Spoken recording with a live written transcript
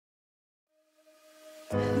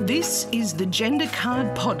This is the Gender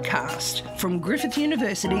Card Podcast from Griffith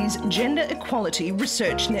University's Gender Equality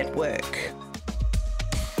Research Network.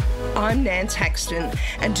 I'm Nance Haxton,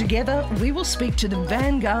 and together we will speak to the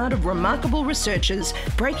vanguard of remarkable researchers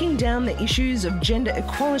breaking down the issues of gender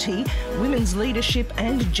equality, women's leadership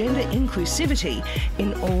and gender inclusivity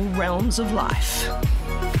in all realms of life.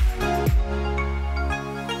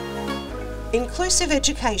 Inclusive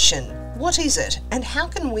education. What is it, and how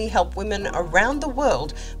can we help women around the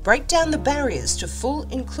world break down the barriers to full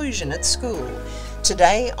inclusion at school?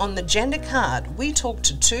 Today on the Gender Card, we talk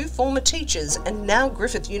to two former teachers and now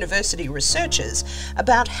Griffith University researchers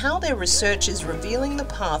about how their research is revealing the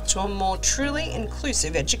path to a more truly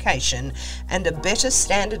inclusive education and a better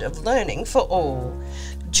standard of learning for all.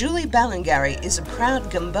 Julie Ballingarry is a proud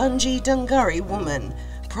Gambunji Dungari woman.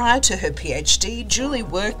 Prior to her PhD, Julie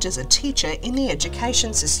worked as a teacher in the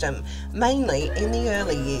education system, mainly in the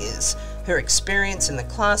early years. Her experience in the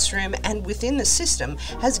classroom and within the system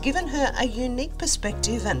has given her a unique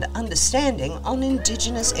perspective and understanding on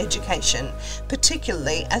Indigenous education,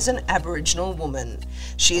 particularly as an Aboriginal woman.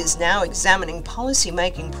 She is now examining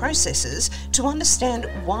policy-making processes to understand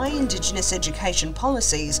why Indigenous education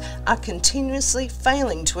policies are continuously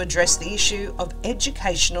failing to address the issue of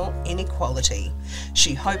educational inequality.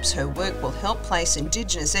 She hopes her work will help place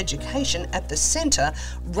Indigenous education at the centre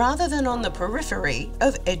rather than on the periphery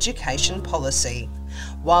of education policy.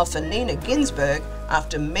 While for Nina Ginsberg,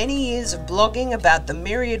 after many years of blogging about the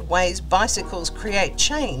myriad ways bicycles create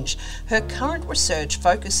change, her current research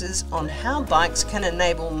focuses on how bikes can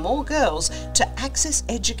enable more girls to access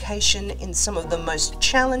education in some of the most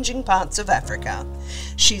challenging parts of Africa.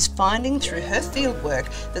 She's finding through her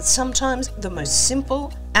fieldwork that sometimes the most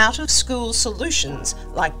simple, out-of-school solutions,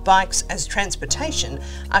 like bikes as transportation,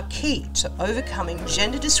 are key to overcoming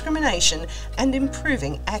gender discrimination and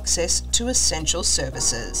improving access to essential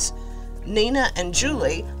services. Nina and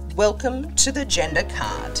Julie, welcome to the Gender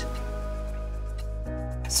Card.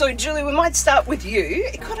 So Julie, we might start with you.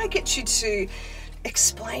 Could I get you to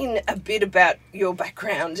explain a bit about your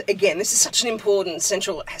background? Again, this is such an important,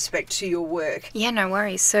 central aspect to your work. Yeah, no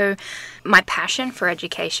worries. So my passion for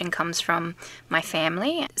education comes from my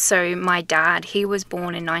family. So my dad, he was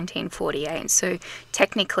born in 1948. So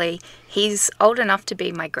technically, he's old enough to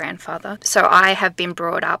be my grandfather. So I have been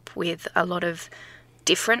brought up with a lot of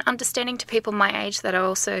different understanding to people my age that are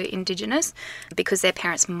also Indigenous because their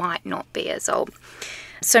parents might not be as old.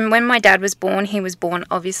 So when my dad was born, he was born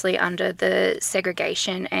obviously under the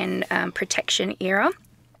segregation and protection era.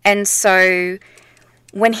 And so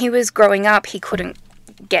when he was growing up, he couldn't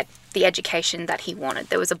get the education that he wanted.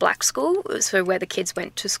 There was a black school, so where the kids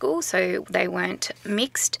went to school, so they weren't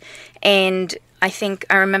mixed. And I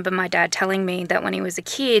remember my dad telling me that when he was a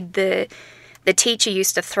kid, the teacher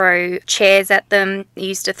used to throw chairs at them,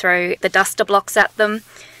 used to throw the duster blocks at them,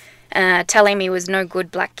 telling me he was no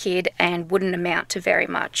good black kid and wouldn't amount to very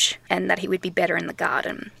much and that he would be better in the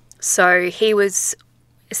garden. So he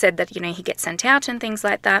said that, he gets sent out and things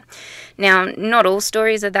like that. Now, not all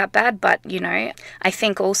stories are that bad, but, I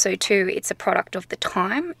think also too it's a product of the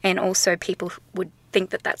time, and also people would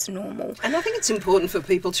think that that's normal. And I think it's important for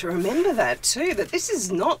people to remember that too, that this is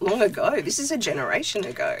not long ago, this is a generation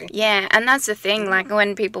ago. Yeah, and that's the thing, like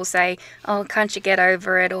when people say, oh, can't you get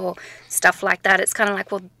over it, or stuff like that, it's kind of like,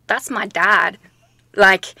 well, that's my dad.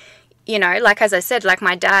 Like, as I said, like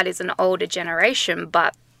my dad is an older generation,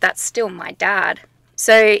 but that's still my dad.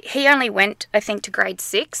 So he only went, I think, to grade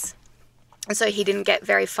 6, so he didn't get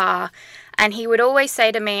very far. And he would always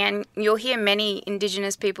say to me, and you'll hear many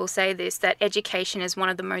Indigenous people say this, that education is one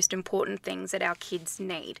of the most important things that our kids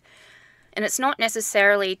need. And it's not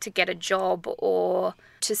necessarily to get a job or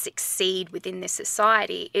to succeed within this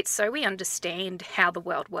society. It's so we understand how the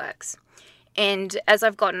world works. And as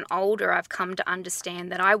I've gotten older, I've come to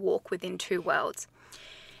understand that I walk within two worlds.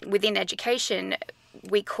 Within education,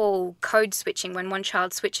 we call code switching when one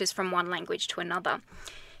child switches from one language to another.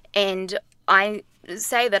 And I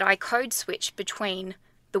say that I code switch between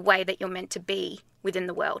the way that you're meant to be within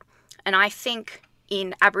the world. And I think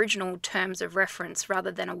in Aboriginal terms of reference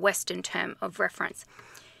rather than a Western term of reference.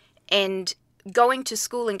 And going to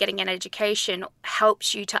school and getting an education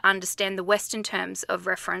helps you to understand the Western terms of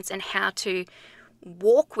reference and how to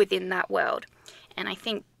walk within that world. And I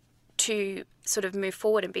think to sort of move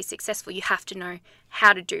forward and be successful, you have to know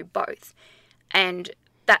how to do both. And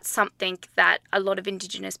that's something that a lot of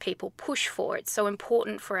Indigenous people push for. It's so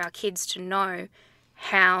important for our kids to know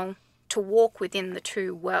how to walk within the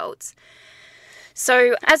two worlds.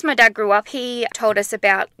 So as my dad grew up, he told us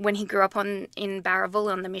about when he grew up in Barraville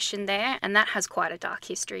on the mission there, and that has quite a dark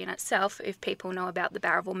history in itself if people know about the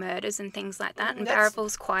Barraville murders and things like that. And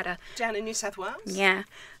Barraville's quite a... Down in New South Wales? Yeah.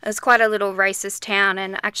 It's quite a little racist town,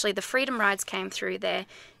 and actually the Freedom Rides came through there,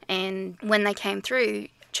 and when they came through,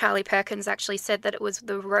 Charlie Perkins actually said that it was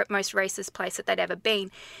the most racist place that they'd ever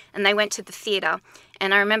been. And they went to the theatre.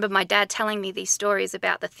 And I remember my dad telling me these stories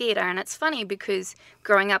about the theatre. And it's funny because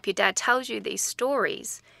growing up, your dad tells you these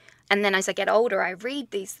stories. And then as I get older, I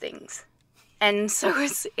read these things. And so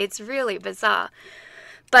it's really bizarre.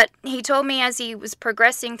 But he told me as he was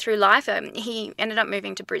progressing through life, he ended up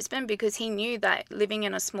moving to Brisbane because he knew that living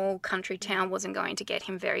in a small country town wasn't going to get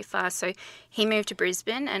him very far. So he moved to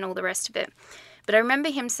Brisbane and all the rest of it. But I remember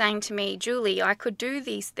him saying to me, Julie, I could do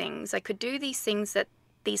these things. I could do these things that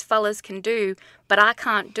these fellas can do, but I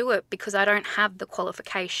can't do it because I don't have the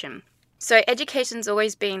qualification. So education's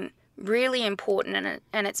always been really important,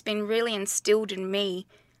 and it's been really instilled in me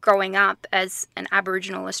growing up as an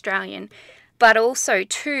Aboriginal Australian. But also,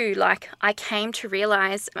 too, like I came to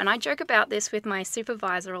realise, and I joke about this with my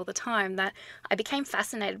supervisor all the time, that I became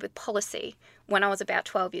fascinated with policy when I was about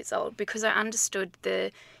 12 years old because I understood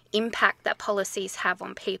the impact that policies have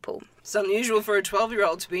on people. It's unusual for a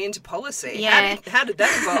 12-year-old to be into policy. Yeah. How did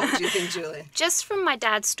that evolve, do you think, Julie? Just from my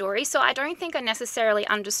dad's story. So I don't think I necessarily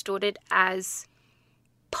understood it as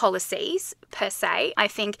policies per se. I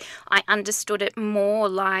think I understood it more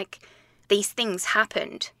like these things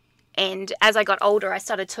happened. And as I got older, I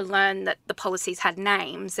started to learn that the policies had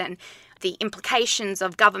names and the implications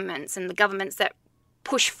of governments and the governments that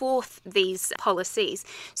push forth these policies.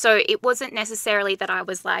 So it wasn't necessarily that I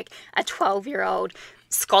was like a 12-year-old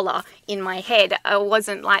scholar in my head. I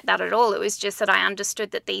wasn't like that at all. It was just that I understood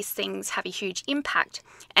that these things have a huge impact.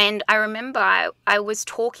 And I remember I was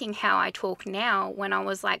talking how I talk now when I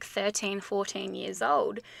was like 13, 14 years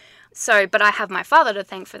old. So, but I have my father to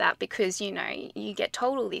thank for that because, you know, you get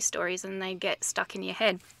told all these stories and they get stuck in your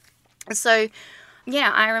head. So,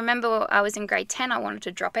 yeah, I remember I was in grade 10. I wanted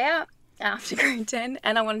to drop out after grade 10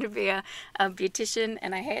 and I wanted to be a beautician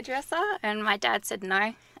and a hairdresser, and my dad said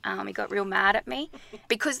no. He got real mad at me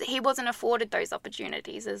because he wasn't afforded those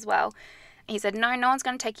opportunities as well. He said, no one's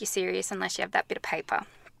going to take you serious unless you have that bit of paper.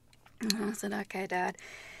 And I said, okay, Dad.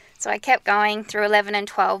 So I kept going through 11 and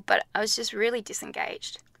 12, but I was just really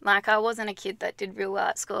disengaged. Like, I wasn't a kid that did real well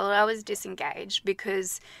at school. I was disengaged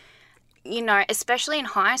because, you know, especially in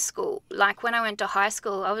high school, like when I went to high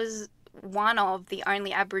school, I was one of the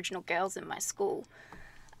only Aboriginal girls in my school.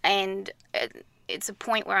 And it's a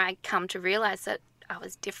point where I come to realise that I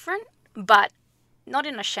was different, but not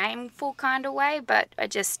in a shameful kind of way, but I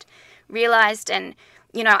just realised. And,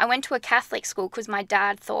 you know, I went to a Catholic school because my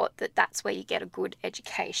dad thought that that's where you get a good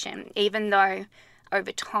education, even though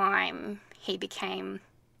over time he became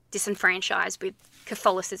disenfranchised with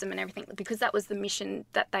Catholicism and everything because that was the mission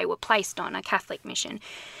that they were placed on, a Catholic mission.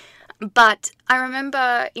 But I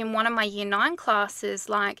remember in one of my Year 9 classes,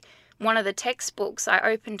 like one of the textbooks, I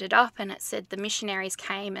opened it up and it said the missionaries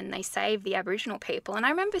came and they saved the Aboriginal people. And I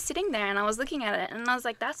remember sitting there and I was looking at it and I was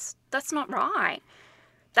like, that's not right.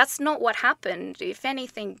 That's not what happened. If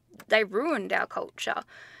anything, they ruined our culture.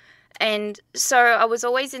 And so I was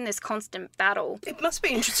always in this constant battle. It must be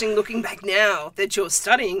interesting looking back now that you're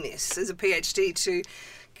studying this as a PhD to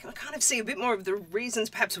kind of see a bit more of the reasons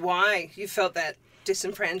perhaps why you felt that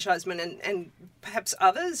disenfranchisement and perhaps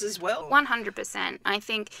others as well. 100%. I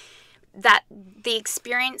think that the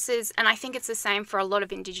experiences, and I think it's the same for a lot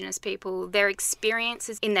of Indigenous people, their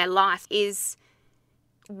experiences in their life is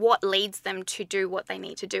what leads them to do what they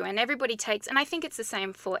need to do. And everybody takes, and I think it's the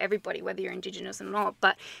same for everybody, whether you're Indigenous or not,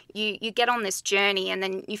 but you get on this journey and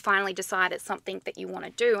then you finally decide it's something that you want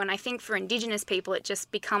to do. And I think for Indigenous people, it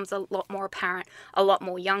just becomes a lot more apparent, a lot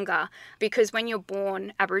more younger, because when you're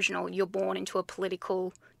born Aboriginal, you're born into a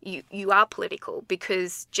political, you are political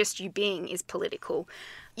because just you being is political.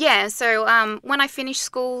 Yeah, so when I finished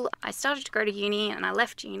school, I started to go to uni and I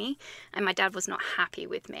left uni and my dad was not happy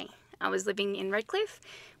with me. I was living in Redcliffe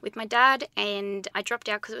with my dad and I dropped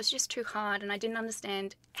out because it was just too hard and I didn't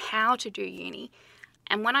understand how to do uni.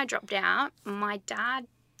 And when I dropped out, my dad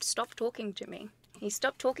stopped talking to me. He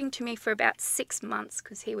stopped talking to me for about 6 months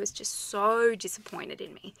because he was just so disappointed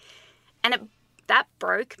in me. And that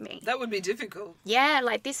broke me. That would be difficult. Yeah,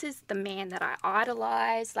 like this is the man that I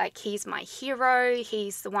idolise. Like he's my hero.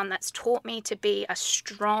 He's the one that's taught me to be a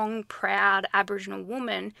strong, proud Aboriginal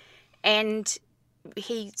woman. And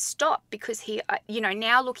he stopped because he, you know,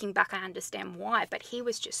 now looking back, I understand why, but he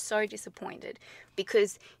was just so disappointed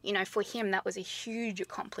because, you know, for him, that was a huge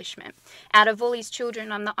accomplishment. Out of all his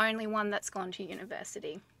children, I'm the only one that's gone to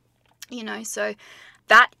university. you know, so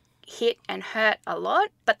that hit and hurt a lot.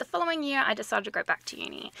 But the following year, I decided to go back to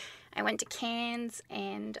uni. I went to Cairns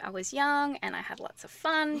and I was young and I had lots of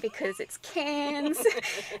fun because it's Cairns.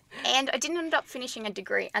 And I didn't end up finishing a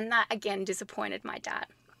degree, and that again disappointed my dad.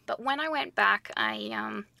 But when I went back,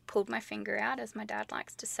 I pulled my finger out, as my dad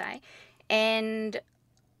likes to say, and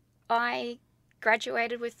I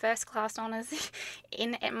graduated with first class honours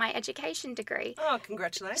in my education degree. Oh,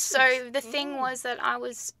 congratulations. So the thing was that I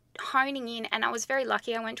was honing in, and I was very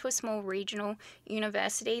lucky. I went to a small regional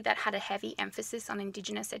university that had a heavy emphasis on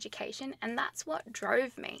Indigenous education, and that's what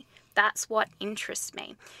drove me. That's what interests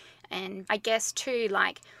me. And I guess too,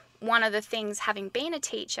 like, one of the things, having been a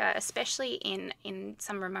teacher, especially in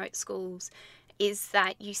some remote schools, is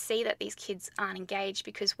that you see that these kids aren't engaged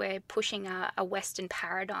because we're pushing a Western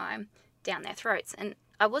paradigm down their throats. And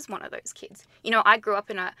I was one of those kids. You know, I grew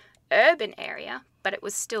up in an urban area, but it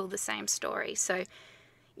was still the same story. So,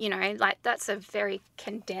 you know, like, that's a very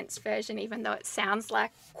condensed version, even though it sounds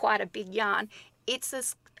like quite a big yarn.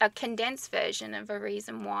 It's a condensed version of a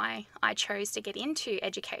reason why I chose to get into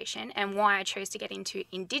education and why I chose to get into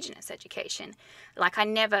Indigenous education. Like, I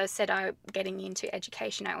never said I'm getting into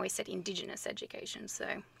education. I always said Indigenous education. So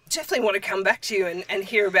definitely want to come back to you and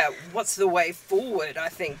hear about what's the way forward, I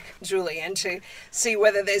think, Julie, and to see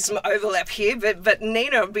whether there's some overlap here. But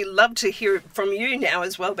Nina, I'd be love to hear from you now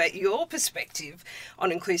as well about your perspective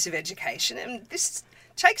on inclusive education. And this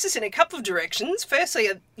takes us in a couple of directions. Firstly,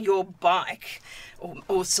 your bike,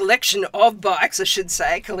 or selection of bikes, I should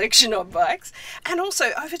say, collection of bikes, and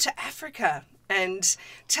also over to Africa. And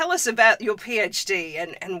tell us about your PhD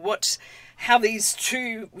and how these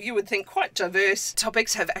two, you would think, quite diverse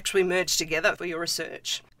topics have actually merged together for your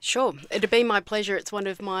research. Sure, it'd be my pleasure. It's one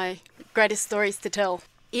of my greatest stories to tell.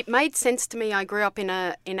 It made sense to me. I grew up in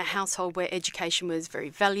a household where education was very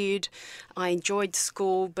valued. I enjoyed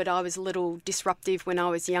school, but I was a little disruptive when I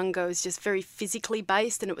was younger. It was just very physically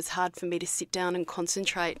based, and it was hard for me to sit down and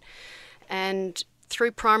concentrate. And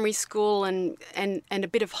through primary school and a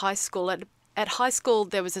bit of high school, at high school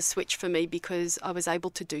there was a switch for me because I was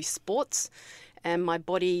able to do sports, and my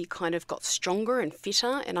body kind of got stronger and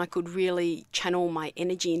fitter, and I could really channel my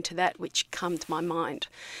energy into that, which calmed my mind.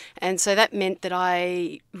 And so that meant that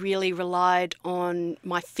I really relied on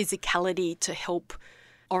my physicality to help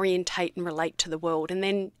orientate and relate to the world. And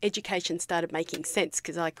then education started making sense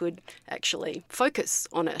because I could actually focus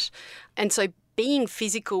on it. And so being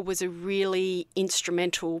physical was a really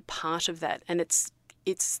instrumental part of that, and it's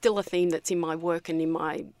still a theme that's in my work and in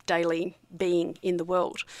my daily being in the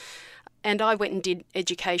world. And I went and did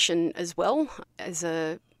education as well as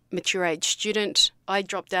a mature age student. I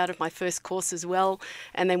dropped out of my first course as well,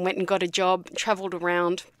 and then went and got a job, travelled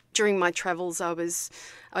around. During my travels, I was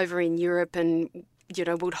over in Europe and, you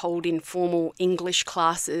know, would hold informal English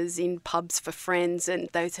classes in pubs for friends, and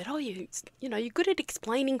they said, oh, you're good at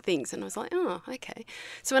explaining things. And I was like, oh, okay.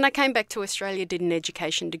 So when I came back to Australia, did an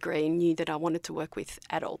education degree and knew that I wanted to work with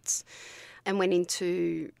adults, and went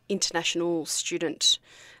into international student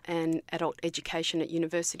and adult education at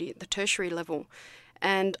university at the tertiary level.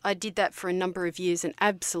 And I did that for a number of years and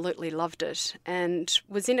absolutely loved it, and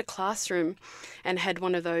was in a classroom and had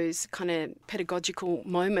one of those kind of pedagogical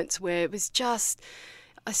moments where it was just,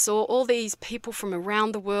 I saw all these people from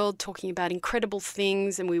around the world talking about incredible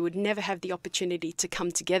things, and we would never have the opportunity to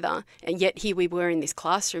come together. And yet here we were in this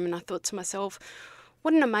classroom, and I thought to myself,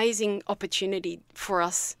 what an amazing opportunity for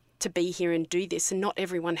us to be here and do this. And not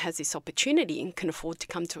everyone has this opportunity and can afford to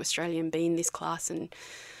come to Australia and be in this class. And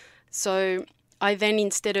so I then,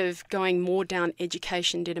 instead of going more down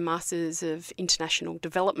education, did a Masters of International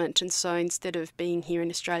Development. And so instead of being here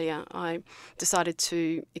in Australia, I decided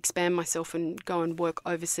to expand myself and go and work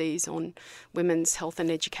overseas on women's health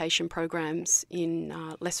and education programs in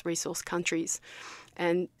less resource countries,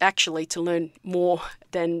 and actually to learn more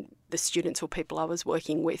than the students or people I was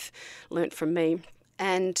working with learnt from me.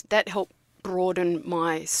 And that helped broaden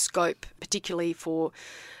my scope, particularly for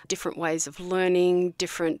different ways of learning,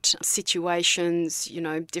 different situations,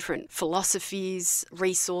 different philosophies,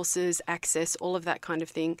 resources, access, all of that kind of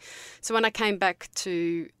thing. So when I came back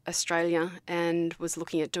to Australia and was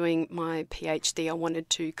looking at doing my PhD, I wanted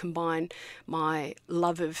to combine my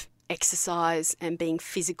love of exercise and being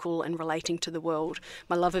physical and relating to the world,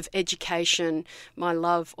 my love of education, my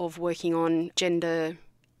love of working on gender,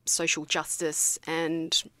 social justice,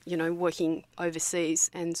 and working overseas.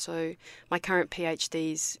 And so my current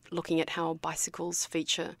PhD is looking at how bicycles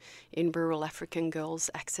feature in rural African girls'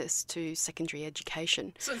 access to secondary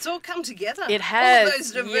education. So it's all come together. It has. All of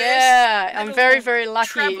those diverse, yeah, I'm very, very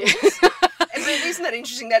lucky. But isn't that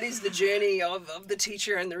interesting. That is the journey of the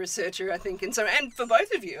teacher and the researcher, I think. And for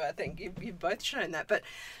both of you, I think you've both shown that. But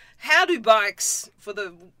how do bikes, for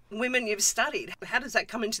the women you've studied, how does that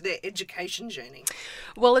come into their education journey?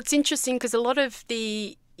 Well, it's interesting because a lot of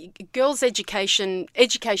the girls' education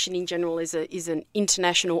in general is an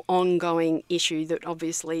international ongoing issue that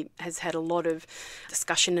obviously has had a lot of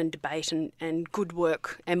discussion and debate and good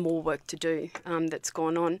work and more work to do that's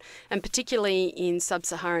gone on. And particularly in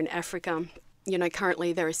sub-Saharan Africa,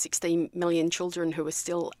 currently there are 16 million children who are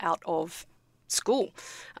still out of school,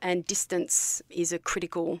 and distance is a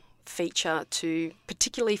critical feature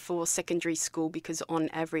particularly for secondary school, because on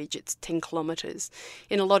average it's 10 kilometres.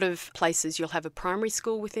 In a lot of places you'll have a primary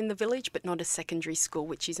school within the village but not a secondary school,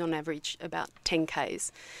 which is on average about 10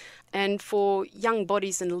 k's. And for young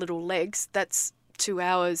bodies and little legs, that's 2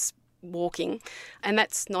 hours walking, and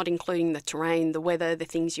that's not including the terrain, the weather, the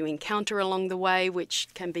things you encounter along the way, which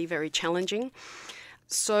can be very challenging.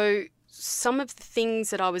 So some of the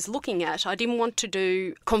things that I was looking at, I didn't want to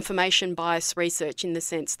do confirmation bias research in the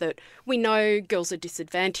sense that we know girls are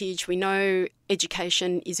disadvantaged, we know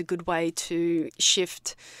education is a good way to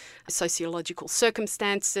shift sociological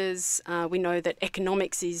circumstances, we know that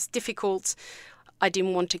economics is difficult. I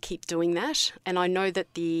didn't want to keep doing that, and I know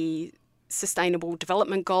that the Sustainable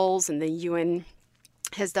Development Goals and the UN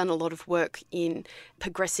has done a lot of work in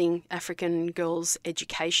progressing African girls'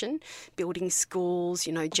 education, building schools,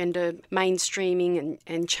 gender mainstreaming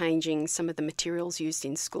and changing some of the materials used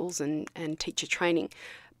in schools and teacher training.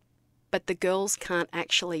 But the girls can't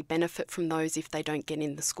actually benefit from those if they don't get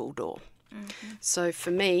in the school door. Mm-hmm. So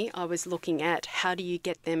for me, I was looking at how do you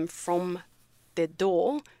get them from their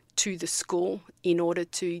door to the school in order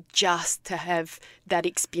to have that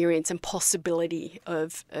experience and possibility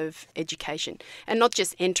of education, and not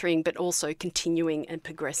just entering but also continuing and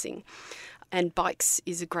progressing. And bikes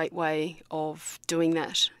is a great way of doing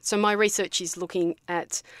that. So my research is looking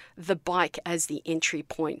at the bike as the entry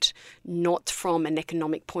point, not from an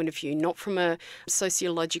economic point of view, not from a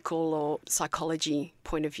sociological or psychology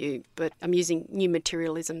point of view, but I'm using new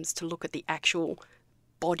materialisms to look at the actual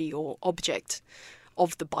body or object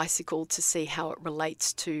of the bicycle to see how it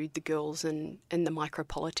relates to the girls and the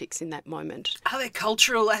micropolitics in that moment. Are there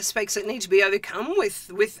cultural aspects that need to be overcome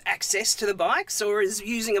with access to the bikes, or is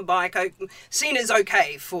using a bike seen as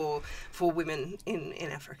okay for women in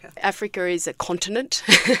Africa? Africa is a continent,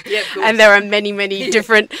 yeah, and there are many, many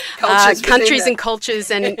different countries and cultures,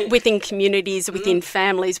 and within communities, within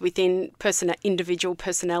families, within individual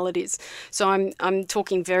personalities. So I'm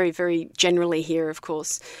talking very, very generally here, of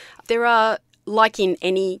course. There are, like in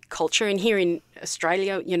any culture, and here in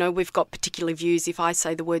Australia, we've got particular views. If I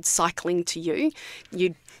say the word cycling to you,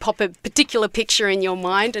 you'd pop a particular picture in your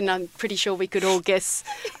mind, and I'm pretty sure we could all guess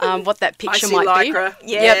what that picture might lycra.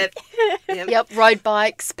 Be. Yep. Road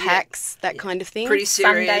bikes, packs, that kind of thing. Pretty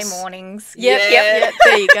serious. Sunday mornings. Yep.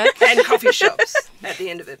 There you go. And coffee shops at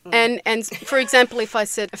the end of it. And for example, if I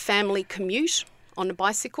said a family commute on a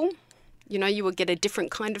bicycle, you would get a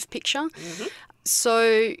different kind of picture. Mm-hmm.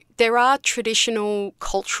 So there are traditional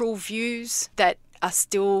cultural views that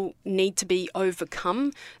still need to be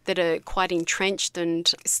overcome, that are quite entrenched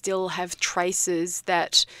and still have traces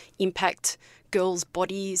that impact girls'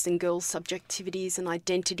 bodies and girls' subjectivities and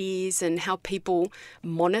identities, and how people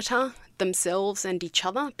monitor themselves and each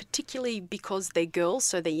other, particularly because they're girls,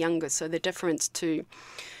 so they're younger. So the difference to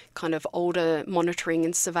kind of older monitoring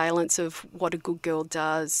and surveillance of what a good girl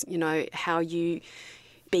does, how you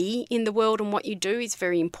be in the world and what you do is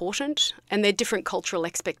very important, and they're different cultural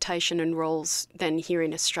expectation and roles than here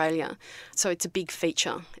in Australia. So it's a big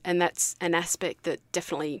feature, and that's an aspect that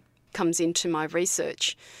definitely comes into my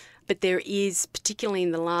research. But there is, particularly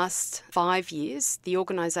in the last 5 years, the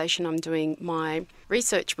organisation I'm doing my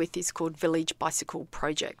research with is called Village Bicycle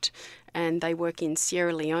Project, and they work in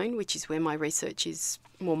Sierra Leone, which is where my research is,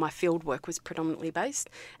 my field work was predominantly based,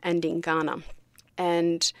 and in Ghana.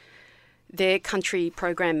 And their country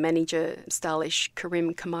program manager, Stylish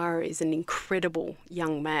Karim Kamara, is an incredible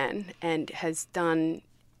young man and has done,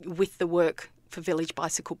 with the work for Village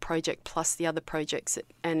Bicycle Project plus the other projects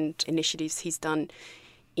and initiatives he's done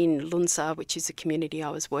in Lunsa, which is a community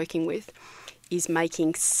I was working with, is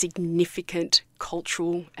making significant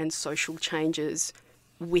cultural and social changes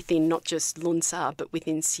within not just Lunsa but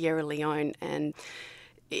within Sierra Leone, and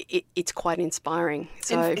it's quite inspiring.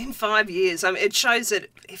 So in 5 years, it shows that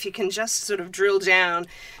if you can just sort of drill down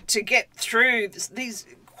to get through these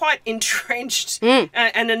quite entrenched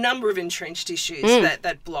and a number of entrenched issues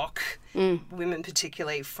that block women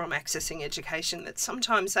particularly from accessing education, that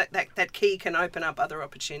sometimes that key can open up other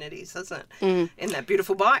opportunities, doesn't it, in that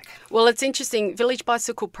beautiful bike? Well, it's interesting. Village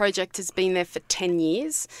Bicycle Project has been there for 10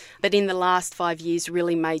 years, but in the last 5 years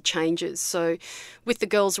really made changes. So with the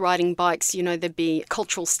girls riding bikes, you know, there'd be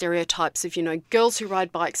cultural stereotypes of, you know, girls who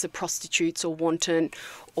ride bikes are prostitutes or wanton,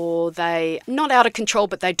 or they not out of control,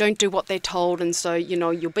 but they don't do what they're told. And so, you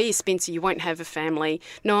know, you'll be a spinster, you won't have a family,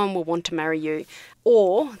 no one will want to marry you.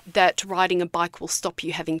 Or that riding a bike will stop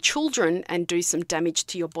you having children and do some damage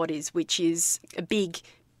to your bodies, which is a big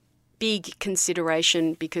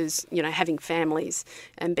consideration because, you know, having families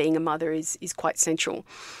and being a mother is quite central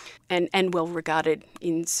and well regarded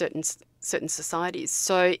in certain societies.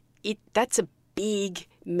 So that's a big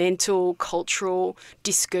mental, cultural,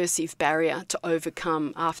 discursive barrier to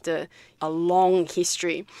overcome after a long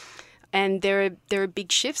history. And there are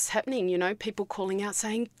big shifts happening, you know, people calling out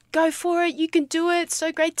saying, go for it, you can do it,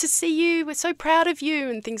 so great to see you, we're so proud of you,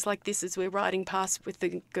 and things like this as we're riding past with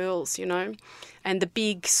the girls, you know. And the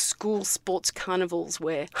big school sports carnivals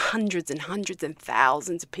where hundreds and hundreds and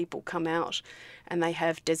thousands of people come out and they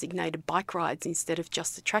have designated bike rides instead of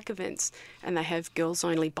just the track events, and they have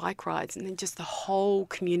girls-only bike rides, and then just the whole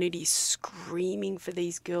community screaming for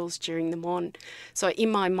these girls, cheering them on. So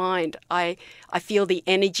in my mind, I feel the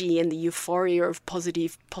energy and the euphoria of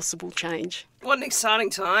positive possible change. What an exciting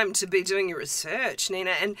time to be doing your research,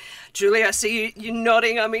 Nina. And Julie, I see you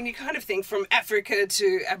nodding. I mean, you kind of think from Africa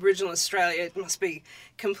to Aboriginal Australia, it must be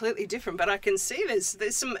completely different. But I can see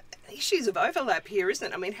there's some issues of overlap here, isn't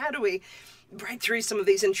it? I mean, how do we break through some of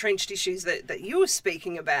these entrenched issues that you were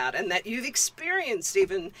speaking about and that you've experienced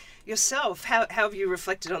even yourself? How have you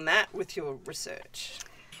reflected on that with your research?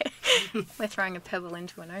 We're throwing a pebble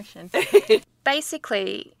into an ocean.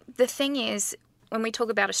 Basically, the thing is, when we talk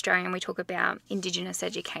about Australia and we talk about Indigenous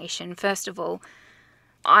education, first of all,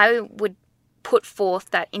 I would put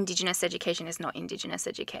forth that Indigenous education is not Indigenous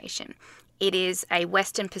education. It is a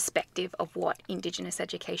Western perspective of what Indigenous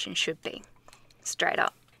education should be, straight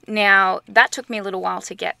up. Now, that took me a little while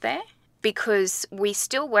to get there because we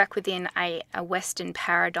still work within a Western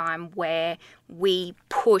paradigm where we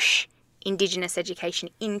push Indigenous education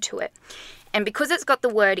into it. And because it's got the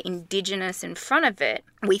word Indigenous in front of it,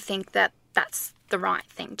 we think that that's the right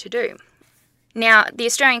thing to do. Now, the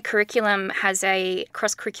Australian curriculum has a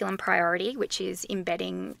cross-curriculum priority, which is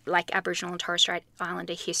embedding like Aboriginal and Torres Strait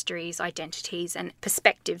Islander histories, identities and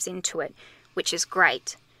perspectives into it, which is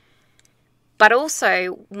great. But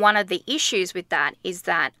also, one of the issues with that is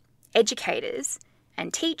that educators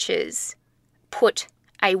and teachers put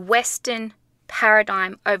a Western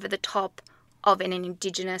paradigm over the top of an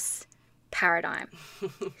Indigenous paradigm.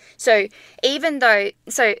 So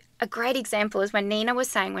a great example is when Nina was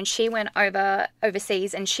saying when she went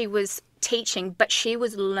overseas and she was teaching, but she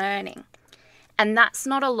was learning. And that's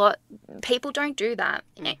not a lot. People don't do that.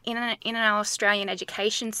 In our Australian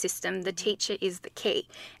education system, the teacher is the key.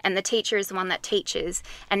 And the teacher is the one that teaches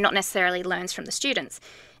and not necessarily learns from the students.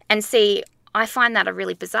 And see, I find that a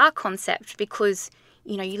really bizarre concept because,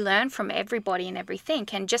 you know, you learn from everybody and everything.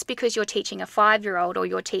 And just because you're teaching a 5-year-old or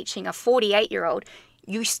you're teaching a 48-year-old,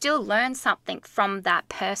 you still learn something from that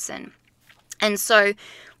person. And so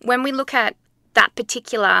when we look at that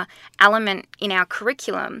particular element in our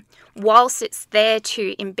curriculum, whilst it's there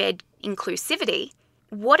to embed inclusivity,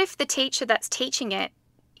 what if the teacher that's teaching it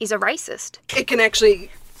is a racist? It can actually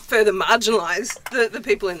further marginalise the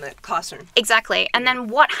people in that classroom. Exactly. And then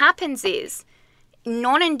what happens is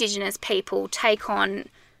non-Indigenous people take on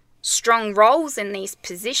strong roles in these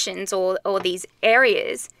positions or these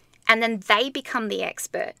areas, and then they become the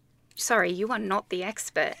expert. Sorry, you are not the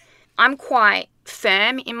expert. I'm quite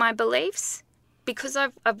firm in my beliefs because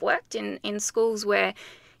I've worked in schools where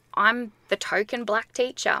I'm the token black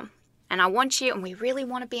teacher and I want you, and we really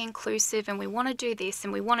want to be inclusive and we want to do this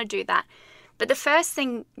and we want to do that. But the first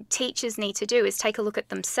thing teachers need to do is take a look at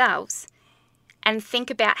themselves and think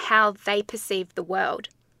about how they perceive the world.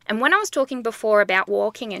 And when I was talking before about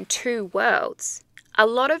walking in two worlds, a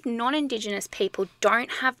lot of non-Indigenous people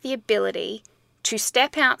don't have the ability to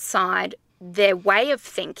step outside their way of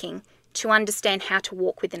thinking to understand how to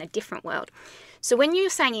walk within a different world. So when you're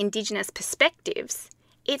saying Indigenous perspectives,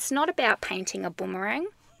 it's not about painting a boomerang,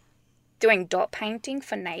 doing dot painting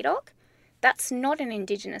for NAIDOC. That's not an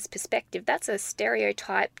Indigenous perspective. That's a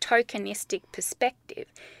stereotype, tokenistic perspective.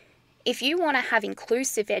 If you want to have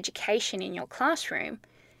inclusive education in your classroom,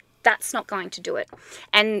 that's not going to do it.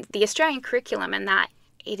 And the Australian curriculum and that,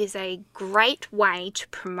 it is a great way to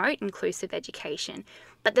promote inclusive education,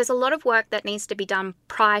 But there's a lot of work that needs to be done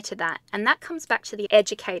prior to that. And that comes back to the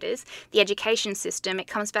educators, the education system. It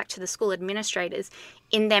comes back to the school administrators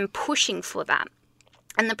in them pushing for that.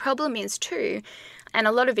 And the problem is too, and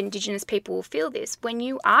a lot of Indigenous people will feel this, when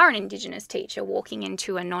you are an Indigenous teacher walking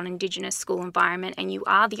into a non-Indigenous school environment and you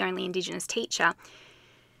are the only Indigenous teacher,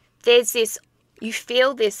 you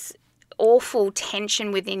feel this awful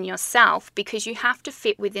tension within yourself because you have to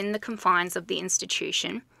fit within the confines of the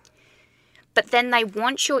institution. But then they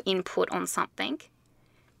want your input on something.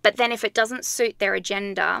 But then if it doesn't suit their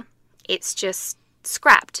agenda, it's just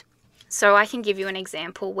scrapped. So I can give you an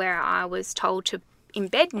example where I was told to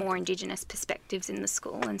embed more Indigenous perspectives in the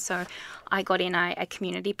school. And so I got in a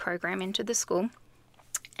community program into the school.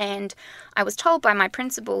 And I was told by my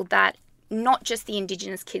principal that not just the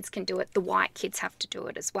Indigenous kids can do it, the white kids have to do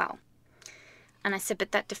it as well. And I said,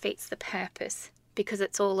 but that defeats the purpose, because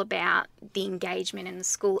it's all about the engagement in the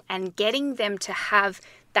school and getting them to have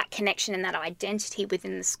that connection and that identity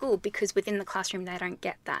within the school, because within the classroom they don't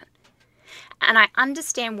get that. And I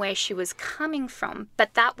understand where she was coming from,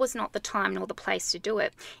 but that was not the time nor the place to do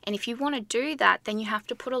it. And if you want to do that, then you have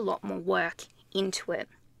to put a lot more work into it.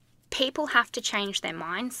 People have to change their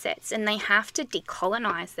mindsets and they have to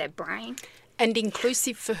decolonize their brain. And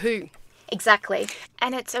inclusive for who? Exactly.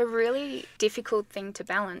 And it's a really difficult thing to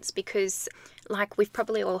balance because, like, we've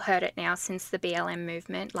probably all heard it now since the BLM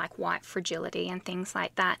movement, like white fragility and things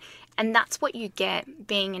like that. And that's what you get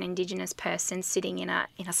being an Indigenous person sitting in a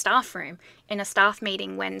staff room, in a staff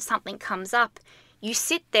meeting. When something comes up, you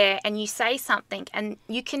sit there and you say something and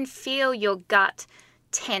you can feel your gut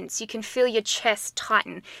tense, you can feel your chest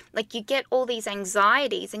tighten, like you get all these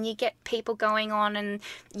anxieties and you get people going on and,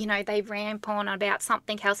 you know, they ramp on about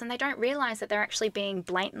something else and they don't realize that they're actually being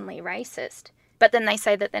blatantly racist. But then they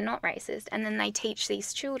say that they're not racist and then they teach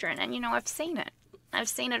these children. And, you know, I've seen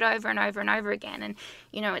it over and over and over again. And,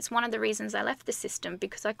 you know, it's one of the reasons I left the system,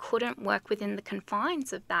 because I couldn't work within the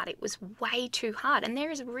confines of that. It was way too hard. And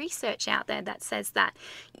there is research out there that says that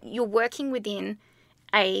you're working within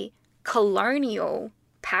a colonial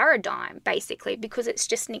paradigm, basically, because it's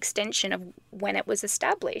just an extension of when it was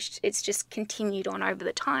established. It's just continued on over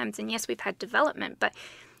the times. And yes, we've had development, but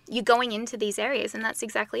you're going into these areas and that's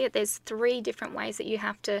exactly it. There's 3 different ways that you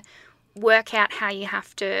have to work out how you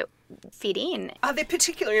have to fit in. Are there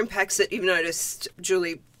particular impacts that you've noticed,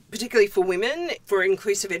 Julie, particularly for women, for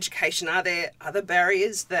inclusive education? Are there other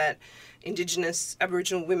barriers that Indigenous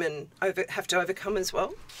Aboriginal women have to overcome as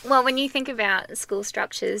well? Well, when you think about school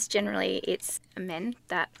structures, generally it's men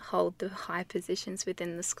that hold the high positions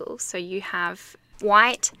within the school. So you have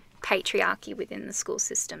white patriarchy within the school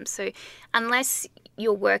system. So unless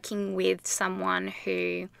you're working with someone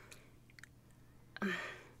who...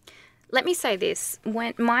 Let me say this,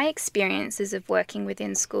 when my experiences of working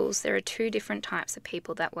within schools, there are 2 different types of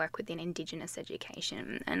people that work within Indigenous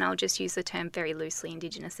education. And I'll just use the term very loosely,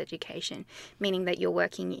 Indigenous education, meaning that you're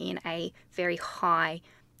working in a very high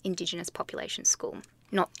Indigenous population school,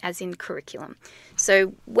 not as in curriculum.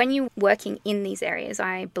 So when you're working in these areas,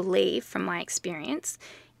 I believe from my experience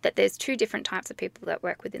that there's 2 different types of people that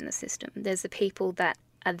work within the system. There's the people that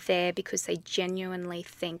are there because they genuinely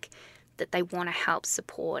think that they want to help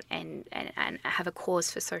support and have a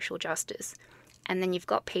cause for social justice. And then you've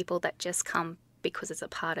got people that just come because it's a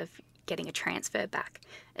part of getting a transfer back,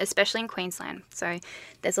 especially in Queensland. So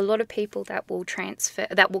there's a lot of people that will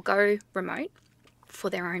that will go remote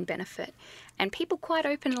for their own benefit. And people quite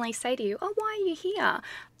openly say to you, oh, why are you here?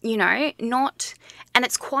 You know, and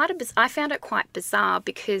it's I found it quite bizarre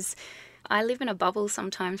because I live in a bubble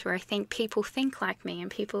sometimes where I think people think like me and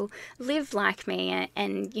people live like me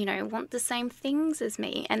and, you know, want the same things as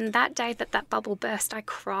me. And that day that bubble burst, I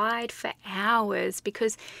cried for hours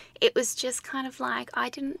because it was just kind of like, I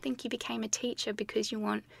didn't think you became a teacher because you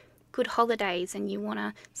want good holidays and you want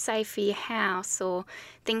to save for your house or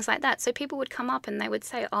things like that. So people would come up and they would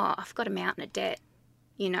say, oh, I've got a mountain of debt.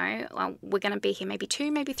 You know, we're going to be here maybe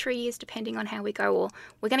 2, maybe 3 years, depending on how we go, or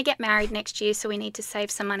we're going to get married next year, so we need to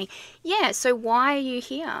save some money. Yeah, so why are you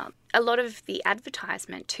here? A lot of the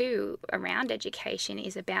advertisement too around education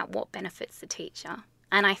is about what benefits the teacher.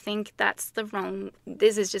 And I think that's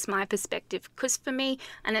this is just my perspective, because for me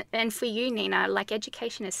and for you, Nina, like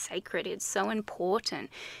education is sacred. It's so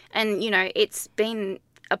important. And, you know, it's been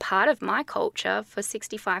a part of my culture for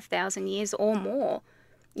 65,000 years or more.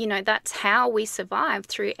 You know, that's how we survive,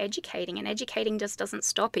 through educating. And educating just doesn't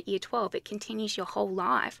stop at year 12. It continues your whole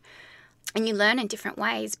life. And you learn in different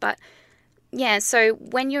ways. But, yeah, so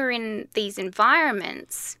when you're in these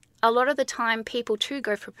environments, a lot of the time people too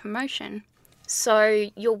go for promotion. So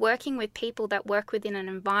you're working with people that work within an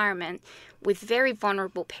environment with very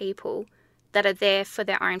vulnerable people that are there for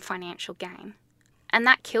their own financial gain. And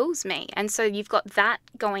that kills me. And so you've got that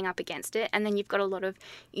going up against it. And then you've got a lot of,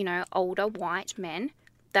 older white men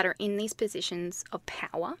that are in these positions of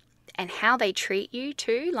power, and how they treat you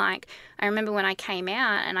too. Like, I remember when I came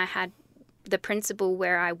out and I had the principal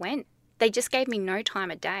where I went, they just gave me no time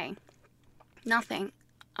of day. Nothing.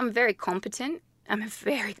 I'm very competent. I'm a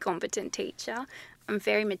very competent teacher. I'm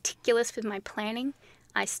very meticulous with my planning.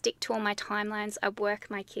 I stick to all my timelines. I work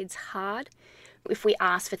my kids hard. If we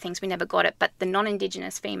asked for things, we never got it, but the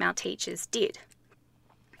non-Indigenous female teachers did.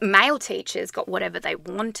 Male teachers got whatever they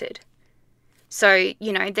wanted. So,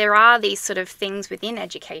 there are these sort of things within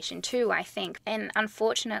education too, I think. And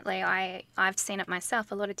unfortunately, I've seen it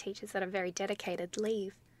myself. A lot of teachers that are very dedicated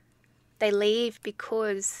leave. They leave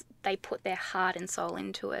because they put their heart and soul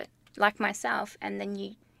into it, like myself, and then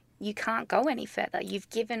you can't go any further. You've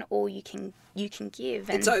given all you can give.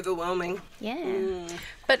 And it's overwhelming. Yeah.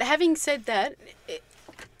 But having said that,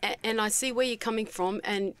 and I see where you're coming from,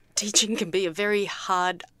 and teaching can be a very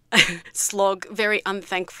hard slog, very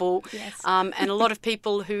unthankful. Yes. And a lot of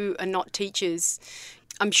people who are not teachers,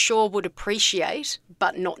 I'm sure, would appreciate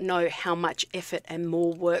but not know how much effort and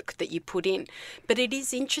more work that you put in. But it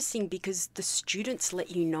is interesting because the students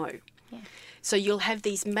let you know. Yeah. So you'll have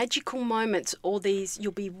these magical moments, or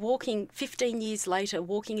you'll be walking 15 years later,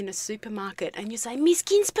 walking in a supermarket, and you say, Miss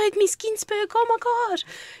Ginsberg, oh my God,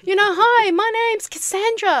 hi, my name's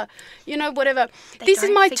Cassandra, whatever. This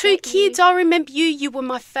is my 2 kids. I remember you were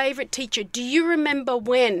my favourite teacher. Do you remember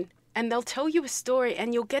when? And they'll tell you a story,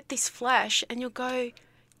 and you'll get this flash, and you'll go,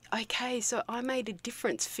 okay, so I made a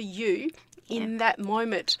difference for you in that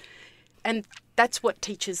moment. And that's what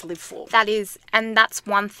teachers live for. That is, and that's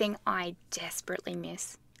one thing I desperately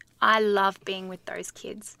miss. I love being with those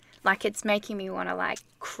kids. Like, it's making me want to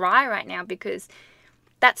cry right now, because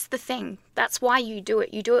that's the thing. That's why you do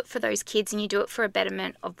it. You do it for those kids, and you do it for a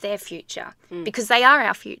betterment of their future, because they are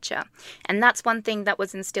our future. And that's one thing that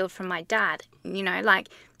was instilled from my dad.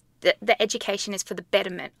 The education is for the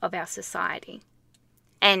betterment of our society.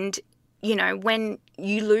 And, when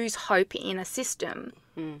you lose hope in a system,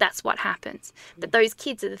 that's what happens. But those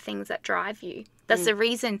kids are the things that drive you. That's the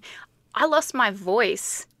reason I lost my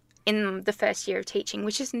voice in the first year of teaching,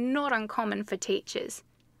 which is not uncommon for teachers.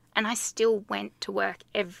 And I still went to work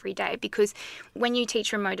every day, because when you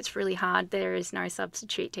teach remote, it's really hard. There is no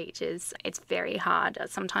substitute teachers. It's very hard.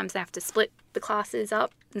 Sometimes they have to split the classes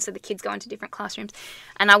up, and so the kids go into different classrooms.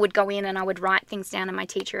 And I would go in and I would write things down, and my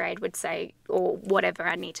teacher aide would say, or whatever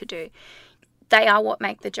I need to do. They are what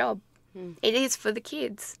make the job. It is for the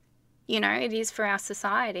kids. It is for our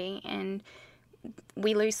society. And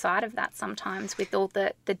we lose sight of that sometimes with all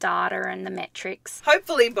the data and the metrics.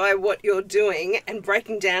 Hopefully by what you're doing and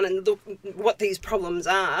breaking down and look what these problems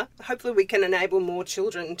are, hopefully we can enable more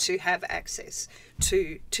children to have access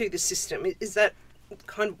to the system. Is that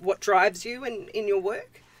kind of what drives you in your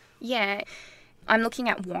work? Yeah. I'm looking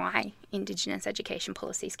at why Indigenous education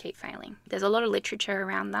policies keep failing. There's a lot of literature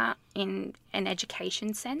around that in an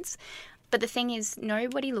education sense. But the thing is,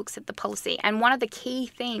 nobody looks at the policy. And one of the key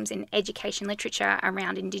themes in education literature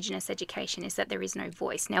around Indigenous education is that there is no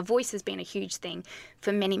voice. Now, voice has been a huge thing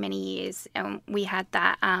for many, many years. We had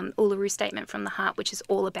that Uluru Statement from the Heart, which is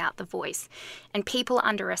all about the voice. And people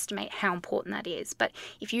underestimate how important that is. But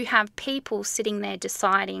if you have people sitting there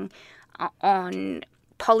deciding on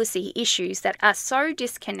policy issues that are so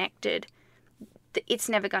disconnected, it's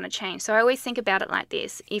never going to change. So I always think about it like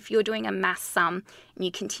this. If you're doing a math sum and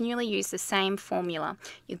you continually use the same formula,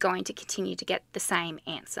 you're going to continue to get the same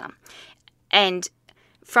answer. And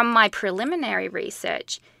from my preliminary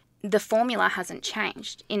research, the formula hasn't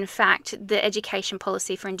changed. In fact, the education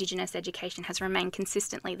policy for Indigenous education has remained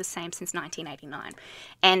consistently the same since 1989.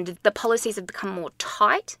 And the policies have become more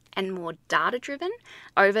tight and more data-driven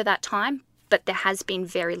over that time, but there has been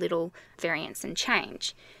very little variance and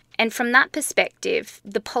change. And from that perspective,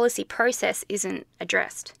 the policy process isn't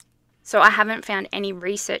addressed. So I haven't found any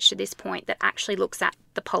research to this point that actually looks at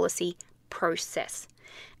the policy process.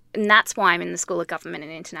 And that's why I'm in the School of Government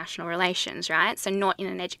and International Relations, right? So not in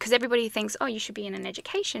an because everybody thinks, oh, you should be in an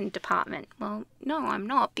education department. Well, no, I'm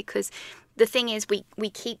not, because the thing is we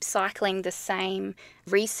keep cycling the same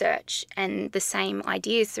research and the same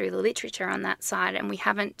ideas through the literature on that side, and we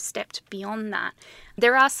haven't stepped beyond that.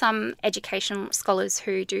 There are some education scholars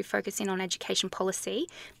who do focus in on education policy,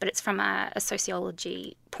 but it's from a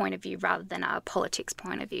sociology point of view rather than a politics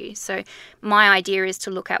point of view. So my idea is to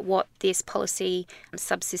look at what this policy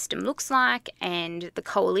subsystem looks like and the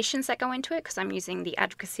coalitions that go into it, because I'm using the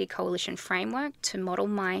Advocacy Coalition framework to model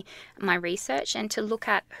my research, and to look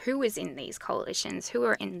at who is in these coalitions, who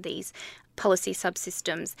are in these policy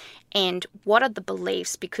subsystems, and what are the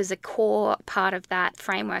beliefs, because a core part of that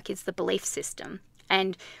framework is the belief system.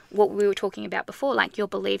 And what we were talking about before, like your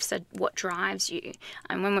beliefs are what drives you.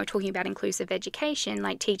 And when we're talking about inclusive education,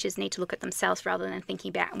 like teachers need to look at themselves rather than thinking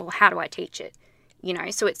about, well, how do I teach it? You know,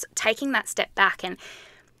 so it's taking that step back. And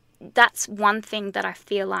that's one thing that I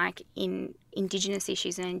feel like in Indigenous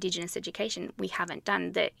issues and Indigenous education we haven't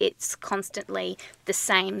done, that it's constantly the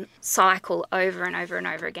same cycle over and over and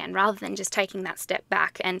over again, rather than just taking that step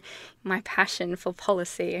back. And my passion for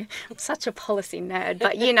policy, I'm such a policy nerd,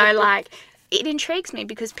 but you know, like, it intrigues me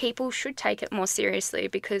because people should take it more seriously,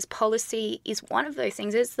 because policy is one of those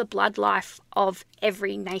things. It's the blood life of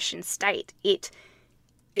every nation state. It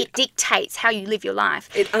dictates how you live your life.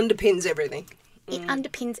 It underpins everything. It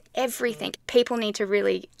underpins everything. People need to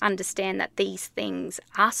really understand that these things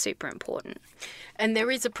are super important. And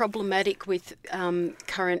there is a problematic with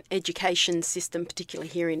current education system, particularly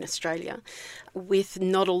here in Australia, with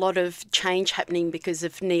not a lot of change happening because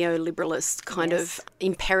of neoliberalist kind of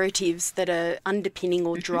imperatives that are underpinning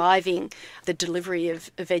or driving the delivery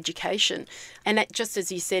of education. And just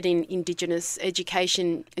as you said in Indigenous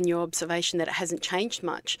education, and your observation that it hasn't changed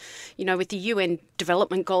much, you know, with the UN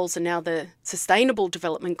development goals and now the Sustainable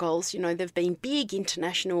Development Goals, you know, there have been big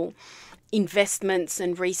international investments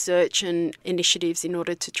and research and initiatives in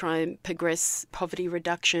order to try and progress poverty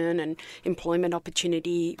reduction and employment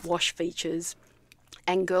opportunity, WASH features,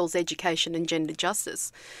 and girls' education and gender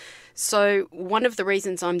justice. So one of the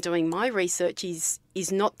reasons I'm doing my research is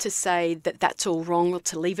not to say that that's all wrong or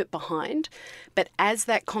to leave it behind, but as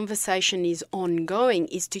that conversation is ongoing,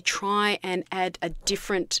 is to try and add a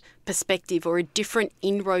different perspective or a different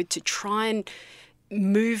inroad to try and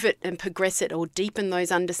move it and progress it or deepen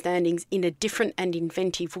those understandings in a different and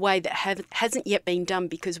inventive way that hasn't yet been done,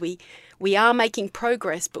 because we are making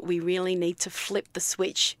progress, but we really need to flip the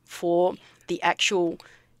switch for the actual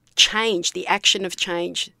change, the action of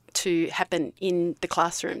change to happen in the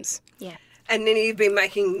classrooms. Yeah. And then you've been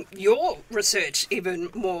making your research even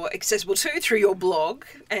more accessible too through your blog.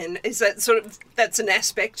 And is that that's an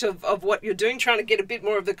aspect of what you're doing, trying to get a bit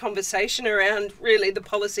more of the conversation around really the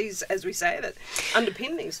policies, as we say, that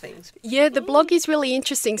underpin these things? Yeah, the blog is really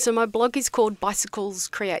interesting. So my blog is called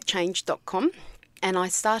bicyclescreatechange.com. And I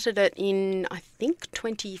started it in, I think,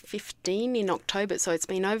 2015 in October. So it's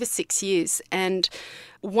been over 6 years. And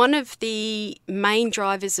one of the main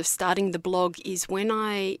drivers of starting the blog is when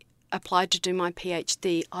I applied to do my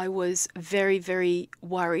PhD, I was very, very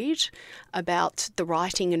worried about the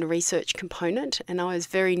writing and research component, and I was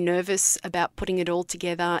very nervous about putting it all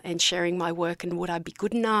together and sharing my work and would I be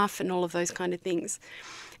good enough and all of those kind of things.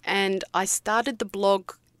 And I started the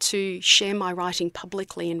blog to share my writing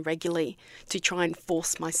publicly and regularly, to try and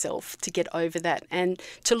force myself to get over that and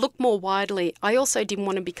to look more widely. I also didn't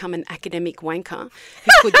want to become an academic wanker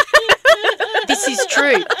who could... This is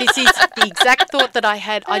true. This is the exact thought that I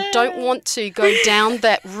had. I don't want to go down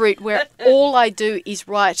that route where all I do is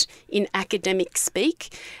write in academic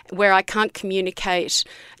speak, where I can't communicate,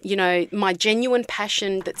 you know, my genuine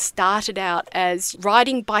passion that started out as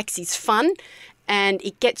riding bikes is fun and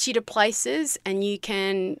it gets you to places and you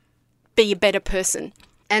can be a better person.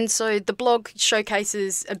 And so the blog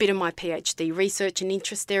showcases a bit of my PhD research and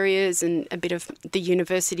interest areas and a bit of the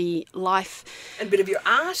university life. And a bit of your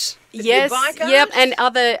art? Yes, your bike art? Yep, and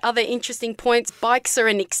other interesting points. Bikes are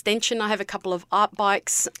an extension. I have a couple of art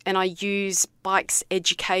bikes and I use bikes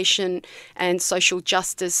education and social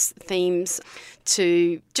justice themes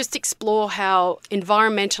to just explore how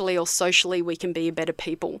environmentally or socially we can be a better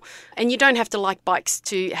people. And you don't have to like bikes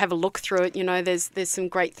to have a look through it. You know, there's some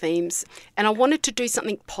great themes. And I wanted to do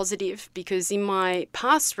something positive because in my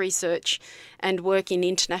past research and work in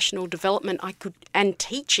international development and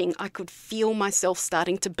teaching, I could feel myself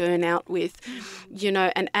starting to burn out with, you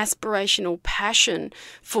know, an aspirational passion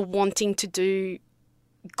for wanting to do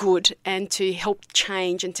good and to help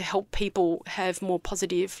change and to help people have more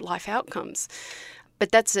positive life outcomes.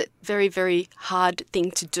 But that's a very, very hard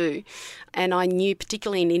thing to do. And I knew,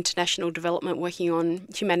 particularly in international development, working on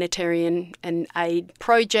humanitarian and aid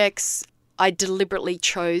projects, I deliberately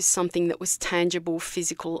chose something that was tangible,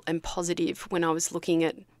 physical and positive when I was looking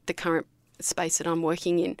at the current space that I'm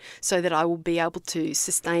working in, so that I will be able to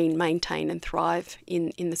sustain, maintain and thrive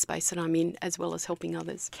in the space that I'm in, as well as helping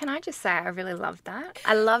others. Can I just say I really love that?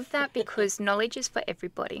 I love that because knowledge is for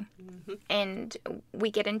everybody. Mm-hmm. And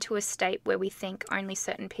we get into a state where we think only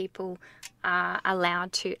certain people are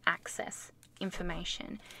allowed to access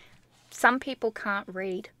information. Some people can't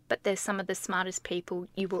read, but they're some of the smartest people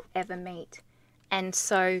you will ever meet. And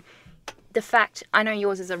so the fact, I know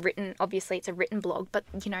yours is obviously it's a written blog, but,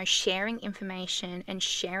 sharing information and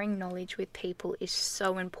sharing knowledge with people is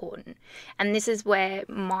so important. And this is where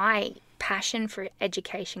my passion for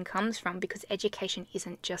education comes from, because education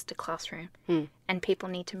isn't just a classroom and people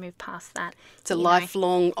need to move past that. It's a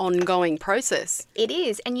lifelong, ongoing process. It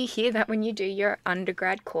is. And you hear that when you do your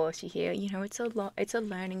undergrad course. You hear, it's a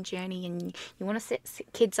learning journey, and you want to set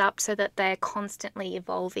kids up so that they're constantly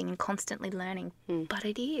evolving and constantly learning. But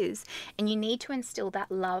it is. And you need to instill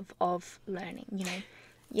that love of learning,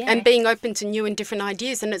 Yeah. And being open to new and different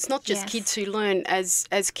ideas. And it's not just kids who learn as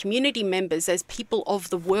community members, as people of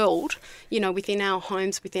the world, within our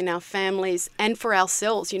homes, within our families, and for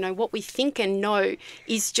ourselves. What we think and know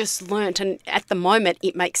is just learnt. And at the moment,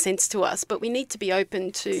 it makes sense to us. But we need to be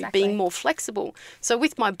open to being more flexible. So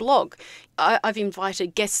with my blog, I've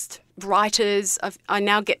invited guest writers. I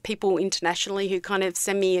now get people internationally who kind of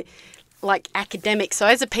send me academics. So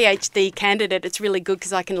as a PhD candidate, it's really good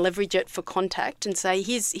because I can leverage it for contact and say,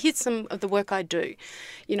 here's some of the work I do.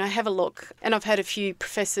 Have a look. And I've had a few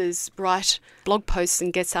professors write blog posts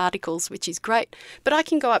and guest articles, which is great. But I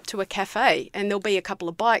can go up to a cafe and there'll be a couple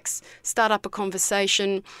of bikes, start up a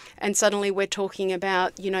conversation, and suddenly we're talking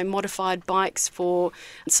about, modified bikes for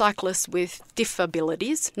cyclists with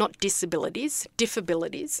diffabilities, not disabilities,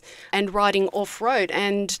 diffabilities, and riding off-road.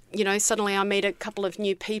 And, suddenly I meet a couple of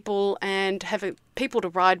new people and have people to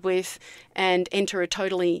ride with and enter a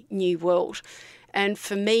totally new world. And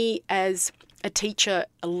for me, as a teacher,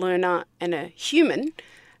 a learner and a human,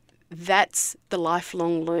 that's the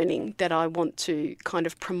lifelong learning that I want to kind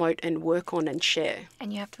of promote and work on and share.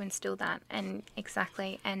 And you have to instill that. And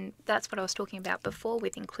exactly. And that's what I was talking about before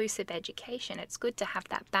with inclusive education. It's good to have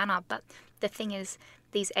that banner. But the thing is,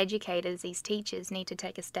 these educators, these teachers need to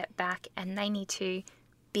take a step back, and they need to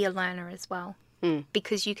be a learner as well.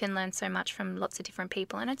 Because you can learn so much from lots of different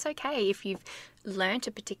people. And it's okay if you've learnt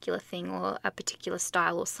a particular thing or a particular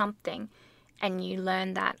style or something, and you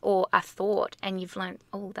learn that, or a thought, and you've learned,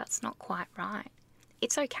 oh, that's not quite right.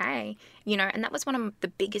 It's okay, and that was one of the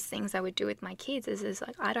biggest things I would do with my kids is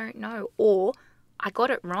like, I don't know, or I got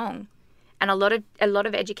it wrong. And a lot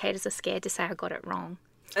of educators are scared to say I got it wrong.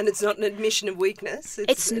 And it's not an admission of weakness.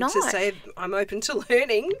 It's not. To say, I'm open to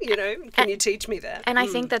learning, can you teach me that? And I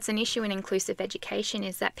think that's an issue in inclusive education,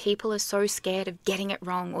 is that people are so scared of getting it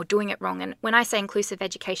wrong or doing it wrong. And when I say inclusive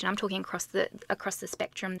education, I'm talking across the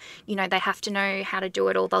spectrum. They have to know how to do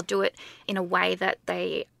it, or they'll do it in a way that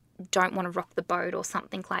they don't want to rock the boat or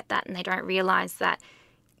something like that. And they don't realise that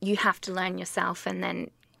you have to learn yourself, and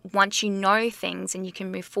then once you know things and you can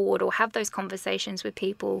move forward or have those conversations with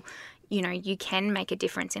people, you can make a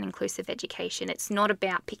difference in inclusive education. It's not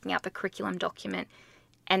about picking up a curriculum document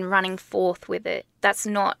and running forth with it. That's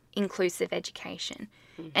not inclusive education.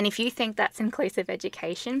 And if you think that's inclusive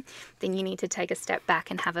education, then you need to take a step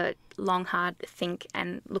back and have a long, hard think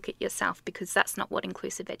and look at yourself, because that's not what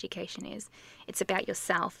inclusive education is. It's about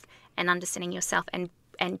yourself and understanding yourself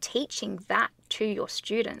and teaching that to your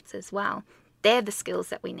students as well. They're the skills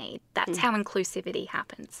that we need. That's how inclusivity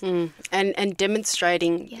happens. And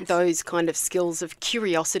demonstrating those kind of skills of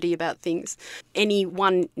curiosity about things. Any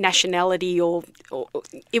one nationality or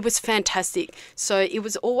it was fantastic. So it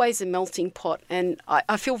was always a melting pot. And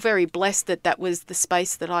I feel very blessed that was the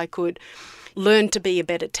space that I could learn to be a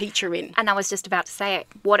better teacher in. And I was just about to say it.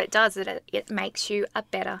 What it does, it makes you a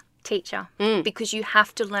better teacher, because you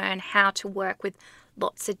have to learn how to work with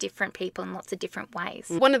lots of different people in lots of different ways.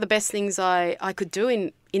 One of the best things I could do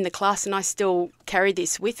in the class, and I still carry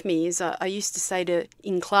this with me, is I used to say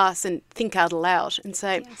in class and think out loud and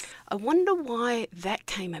say, I wonder why that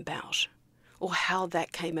came about, or how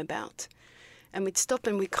that came about. And we'd stop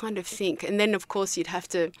and we'd kind of think. And then, of course, you'd have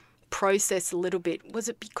to process a little bit. Was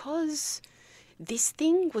it because this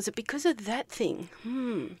thing? Was it because of that thing?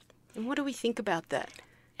 And what do we think about that?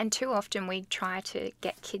 And too often we try to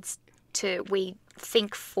get kids we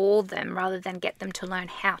think for them rather than get them to learn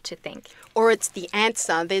how to think. Or it's the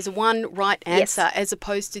answer. There's one right answer, as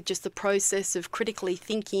opposed to just the process of critically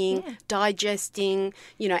thinking, digesting,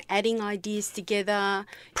 adding ideas together,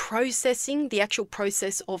 processing, the actual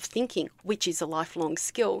process of thinking, which is a lifelong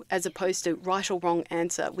skill, as opposed to right or wrong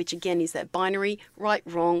answer, which again is that binary, right,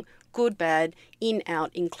 wrong, good, bad, in,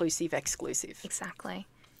 out, inclusive, exclusive. Exactly.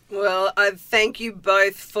 Well, I thank you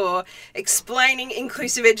both for explaining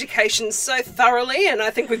inclusive education so thoroughly, and I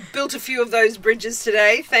think we've built a few of those bridges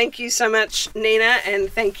today. Thank you so much, Nina,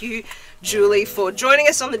 and thank you, Julie, for joining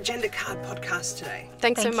us on the Gender Card podcast today.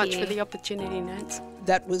 Thanks so Thank much you. for the opportunity, Nance.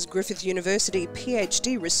 That was Griffith University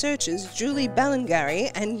PhD researchers Julie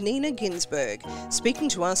Ballingarry and Nina Ginsberg speaking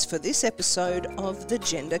to us for this episode of the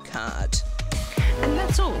Gender Card. And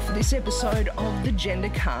that's all for this episode of The Gender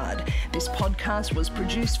Card. This podcast was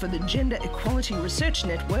produced for the Gender Equality Research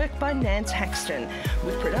Network by Nance Haxton,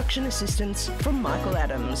 with production assistance from Michael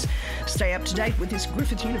Adams. Stay up to date with this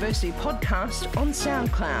Griffith University podcast on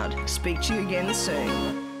SoundCloud. Speak to you again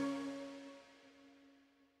soon.